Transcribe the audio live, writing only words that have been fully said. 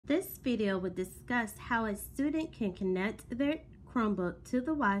This video will discuss how a student can connect their Chromebook to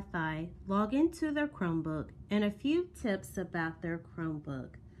the Wi-Fi, log into their Chromebook, and a few tips about their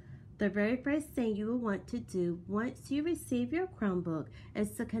Chromebook. The very first thing you will want to do once you receive your Chromebook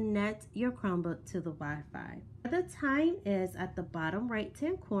is to connect your Chromebook to the Wi-Fi. Where the time is at the bottom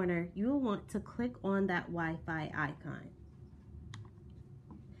right-hand corner, you will want to click on that Wi-Fi icon.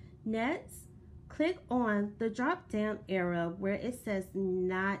 Next, click on the drop-down arrow where it says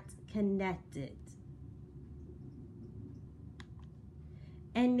Not Connected.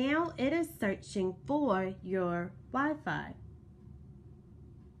 And now it is searching for your Wi-Fi.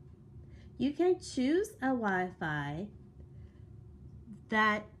 You can choose a Wi-Fi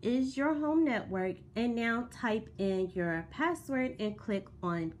that is your home network and now type in your password and click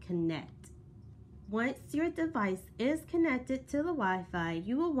on Connect. Once your device is connected to the Wi-Fi,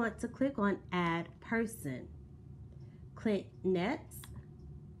 you will want to click on Add Person. Click Next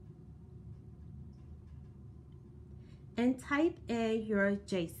and type in your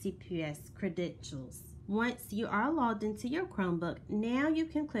JCPS credentials. Once you are logged into your Chromebook, now you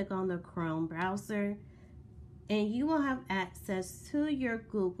can click on the Chrome browser and you will have access to your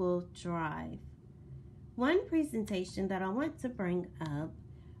Google Drive. One presentation that I want to bring up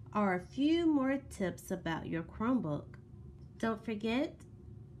are a few more tips about your Chromebook. Don't forget,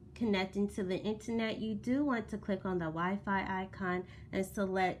 connecting to the internet, you do want to click on the Wi-Fi icon and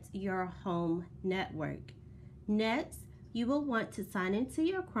select your home network. Next, you will want to sign into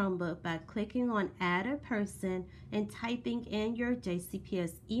your Chromebook by clicking on Add a Person and typing in your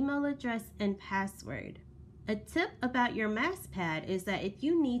JCPS email address and password. A tip about your mouse pad is that if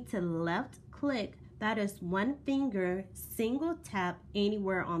you need to left click, that is one finger single tap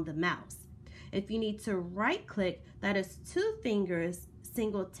anywhere on the mouse. If you need to right click, that is two fingers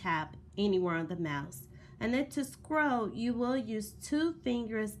single tap anywhere on the mouse. And then to scroll, you will use two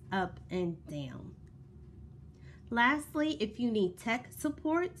fingers up and down. Lastly, if you need tech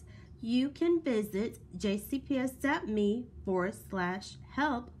support, you can visit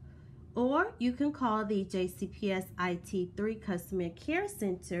jcps.me/help, or you can call the JCPS IT3 Customer Care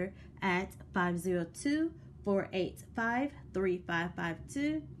Center at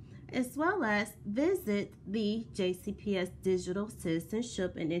 502-485-3552, as well as visit the JCPS Digital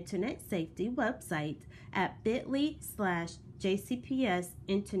Citizenship and Internet Safety website at bit.ly/JCPS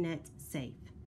Internet Safe.